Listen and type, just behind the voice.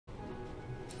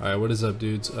Alright, what is up,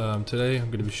 dudes? Today I'm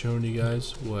going to be showing you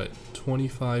guys what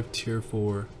 25 tier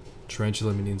 4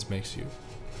 Tarantula Minions makes you.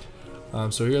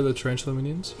 So here are the Tarantula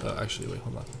Minions. Actually, wait,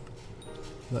 hold on.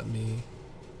 Here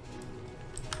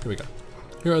we go.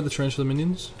 Here are the Tarantula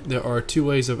Minions. There are two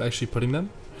ways of actually putting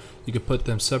them. You could put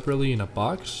them separately in a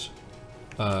box.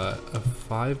 A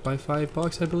 5x5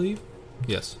 box, I believe.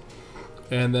 Yes.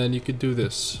 And then you could do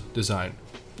this design.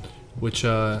 Which,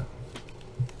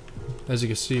 as you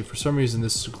can see, for some reason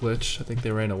this is a glitch. I think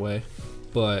they ran away.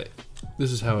 But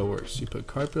this is how it works. You put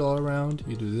carpet all around,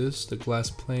 you do this, the glass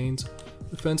planes,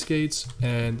 the fence gates,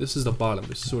 and this is the bottom.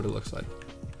 This is what it looks like.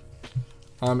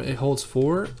 It holds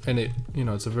 4, and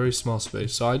it's a very small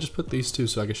space. So I just put these two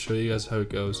so I can show you guys how it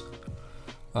goes.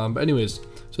 But anyways,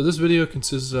 so this video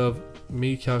consists of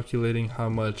me calculating how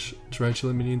much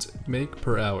Tarantula Minions make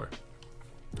per hour.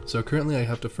 So currently I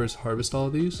have to first harvest all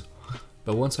of these,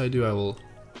 but once I do I will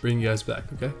bring you guys back,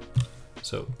 okay?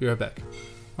 So be right back.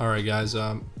 Alright guys,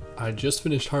 I just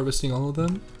finished harvesting all of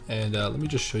them, and let me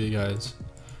just show you guys.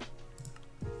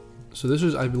 So this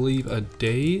is, I believe, a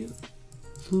day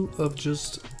of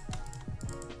just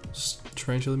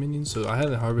Tarantula Minions. So I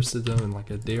haven't harvested them in like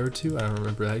a day or two, I don't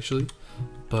remember actually.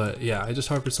 But yeah, I just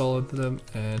harvested all of them,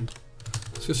 and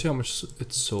let's go see how much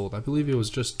it's sold. I believe it was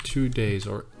just 2 days,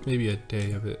 or maybe a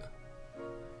day of it.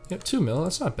 Yeah, 2 mil,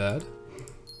 that's not bad.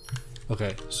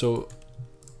 Okay, so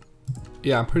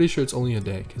yeah, I'm pretty sure it's only a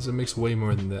day because it makes way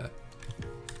more than that.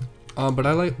 But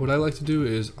what I like to do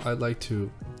is I like to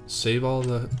save all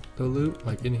the loot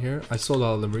like in here. I sold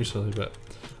all of them recently, but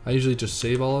I usually just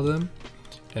save all of them,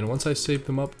 and once I save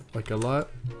them up like a lot,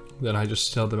 then I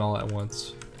just sell them all at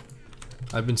once.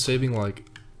 I've been saving like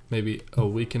maybe a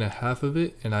week and a half of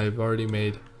it, and I've already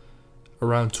made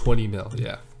around 20 mil.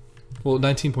 Yeah, well,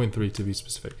 19.3 to be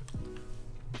specific.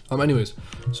 Anyways,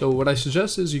 so what I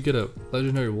suggest is you get a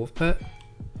legendary wolf pet,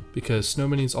 because snow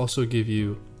minions also give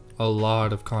you a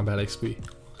lot of combat XP.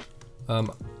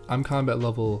 I'm combat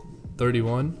level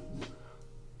 31,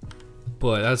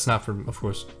 but that's not for, of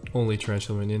course, only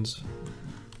Tarantula Minions,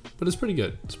 but it's pretty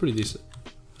good. It's pretty decent.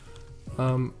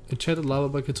 Enchanted lava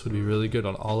buckets would be really good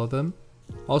on all of them.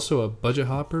 Also a budget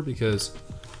hopper, because,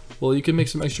 well, you can make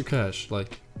some extra cash,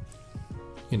 like,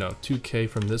 2k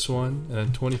from this one, and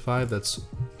then 25, that's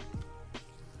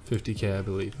 50k, I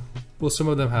believe. Well, some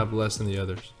of them have less than the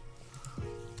others.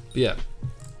 But yeah,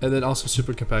 and then also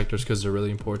super compactors, because they're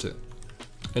really important.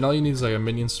 And all you need is like a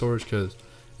minion storage, because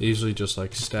it usually just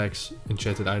like stacks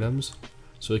enchanted items,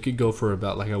 so it could go for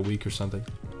about like a week or something.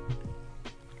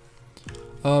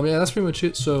 Yeah, that's pretty much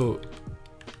it. So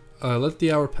let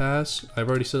the hour pass. I've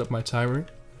already set up my timer.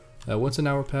 Once an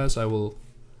hour pass, I will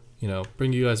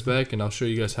bring you guys back, and I'll show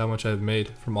you guys how much I've made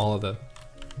from all of them.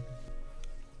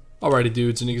 Alrighty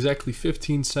dudes, in exactly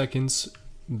 15 seconds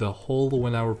the whole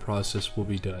 1 hour process will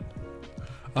be done.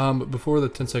 Before the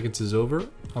 10 seconds is over,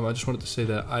 I just wanted to say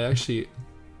that I actually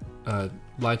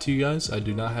lied to you guys. I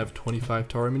do not have 25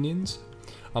 Tara Minions.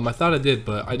 I thought I did,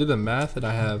 but I did the math, and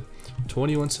I have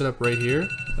 21 set up right here.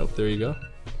 Oh, there you go.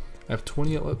 I have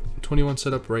 21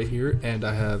 set up right here, and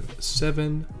I have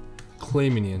 7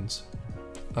 clay minions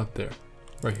up there,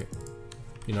 right here.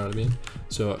 You know what I mean?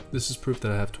 So this is proof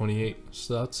that I have 28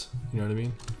 slots. You know what I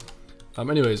mean?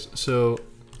 Anyways, so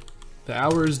the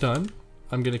hour is done.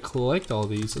 I'm gonna collect all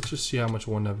these. Let's just see how much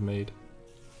one I've made.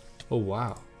 Oh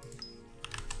wow,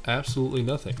 absolutely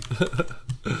nothing.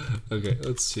 Okay,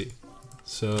 let's see.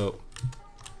 So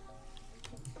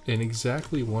in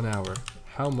exactly 1 hour,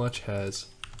 how much has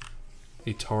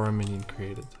a Tara Minion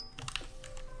created?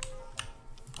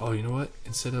 Oh, you know what?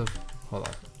 Hold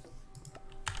on.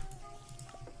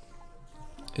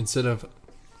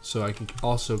 So I can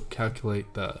also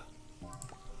calculate the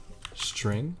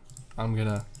string, I'm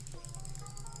gonna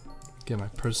get my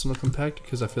personal compactor,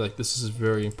 because I feel like this is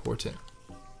very important.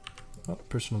 Oh,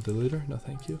 personal diluter, no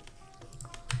thank you.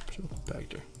 Personal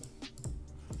compactor.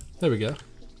 There we go.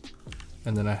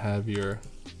 And then I have your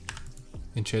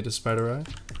enchanted spider eye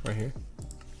right here.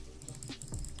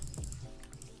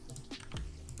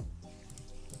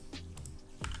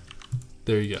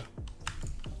 There you go.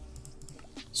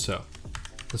 So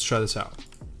let's try this out.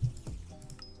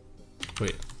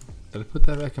 Wait, did I put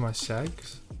that back in my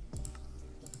sags?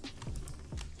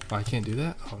 Oh, I can't do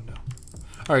that? Oh no.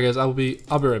 Alright guys, I'll be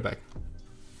right back.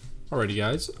 Alrighty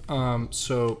guys,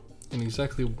 so in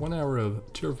exactly 1 hour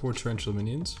of tier 4 Tarantula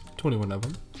Minions, 21 of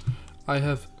them, I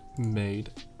have made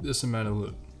this amount of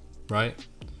loot, right?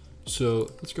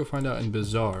 So let's go find out in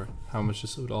Bazaar how much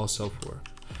this would all sell for.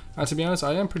 Now, to be honest,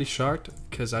 I am pretty shocked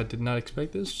because I did not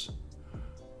expect this,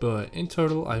 but in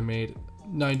total I made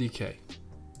 90k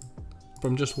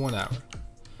from just 1 hour.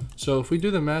 So if we do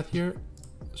the math here,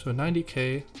 so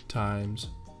 90k times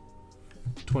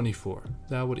 24,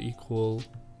 that would equal,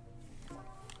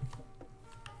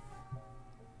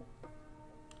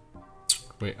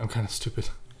 wait, I'm kind of stupid.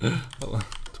 Hold on.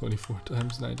 24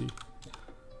 times 90.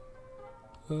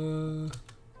 So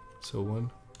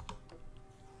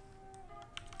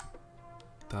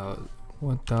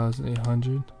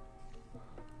 1,800,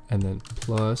 and then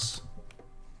plus.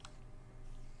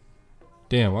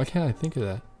 Damn, why can't I think of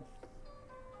that?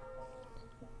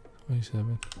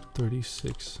 27,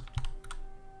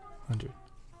 3,600.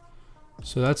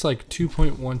 So that's like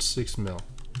 2.16 mil.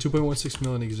 2.16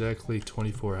 mil in exactly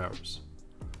 24 hours.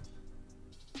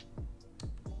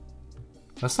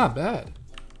 That's not bad.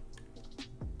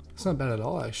 That's not bad at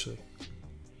all, actually.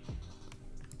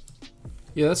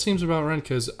 Yeah, that seems about right,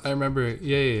 because I remember,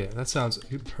 yeah, that sounds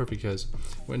perfect, because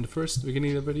when the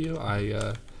beginning of the video,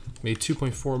 I made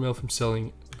 2.4 mil from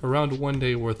selling around 1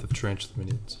 day worth of Tarantula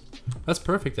Minions. That's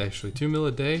perfect, actually. 2 mil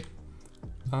a day.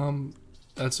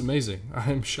 That's amazing.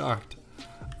 I'm shocked.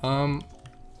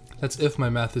 That's if my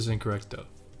math is incorrect, though.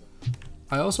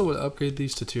 I also would upgrade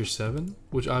these to tier 7,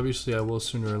 which obviously I will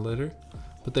sooner or later,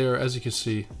 but they are, as you can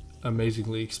see,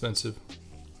 amazingly expensive.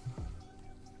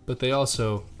 But they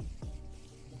also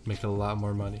make a lot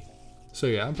more money. So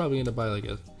yeah, I'm probably gonna buy like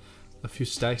a few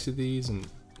stacks of these and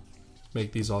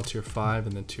make these all tier 5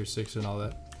 and then tier 6 and all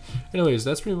that. Anyways,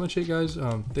 that's pretty much it, guys.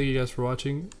 Thank you guys for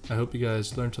watching. I hope you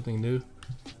guys learned something new.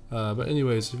 But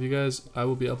anyways, if you guys, I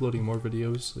will be uploading more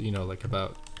videos, you know, like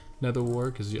about Nether War,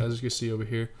 because as you can see over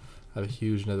here, I have a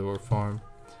huge Nether War farm,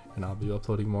 and I'll be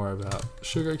uploading more about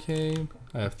sugarcane.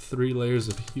 I have 3 layers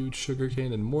of huge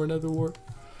sugarcane and more Nether War.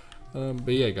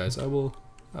 But yeah, guys, I will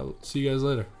see you guys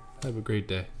later. Have a great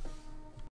day.